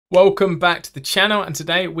Welcome back to the channel, and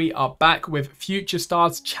today we are back with Future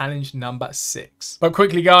Stars challenge number 6. But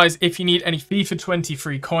quickly guys, if you need any FIFA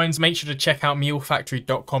 23 coins, make sure to check out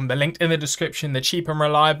mulefactory.com. They're linked in the description. They're cheap and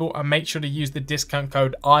reliable, and make sure to use the discount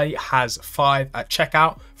code IHAS5 at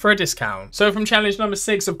checkout for a discount. So from challenge number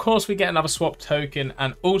 6, of course, we get another swap token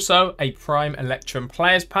and also a Prime Electrum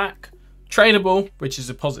players pack. Tradable, which is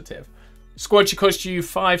a positive. Squad should cost you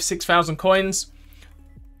 5,000-6,000 coins.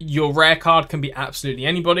 Your rare card can be absolutely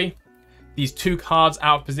anybody. These 2 cards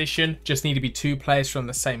out of position just need to be 2 players from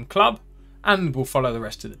the same club, and we'll follow the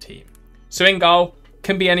rest of the team. So in goal,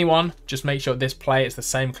 can be anyone. Just make sure this player is the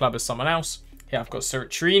same club as someone else. Here I've got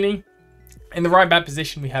Siricini. In the right back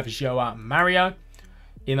position, we have Joao Mario.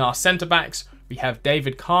 In our centre backs, we have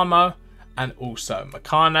David Carmo and also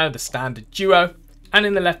Meccano, the standard duo. And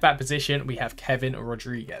in the left back position, we have Kevin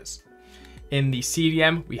Rodriguez. In the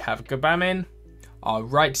CDM, we have Gabamin. Our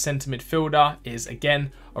right centre midfielder is,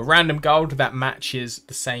 again, a random gold that matches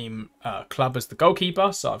the same club as the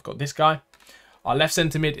goalkeeper. So I've got this guy. Our left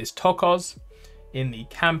centre mid is Tokos. In the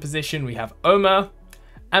cam position, we have Omer.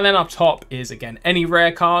 And then up top is, again, any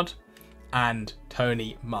rare card and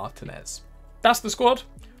Tony Martinez. That's the squad.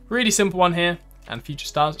 Really simple one here. And Future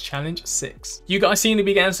Stars Challenge 6. You guys seem to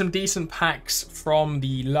be getting some decent packs from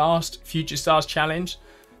the last Future Stars Challenge.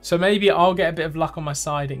 So maybe I'll get a bit of luck on my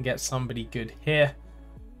side and get somebody good here.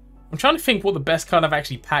 I'm trying to think what the best card I've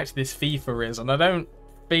actually packed this FIFA is. And I don't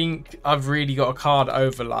think I've really got a card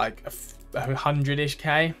over like 100-ish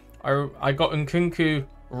K. I got Nkunku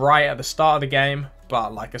right at the start of the game.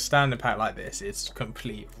 But like a standard pack like this, it's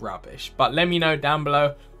complete rubbish. But let me know down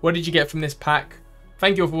below, what did you get from this pack?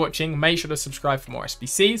 Thank you all for watching. Make sure to subscribe for more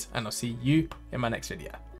SBCs. And I'll see you in my next video.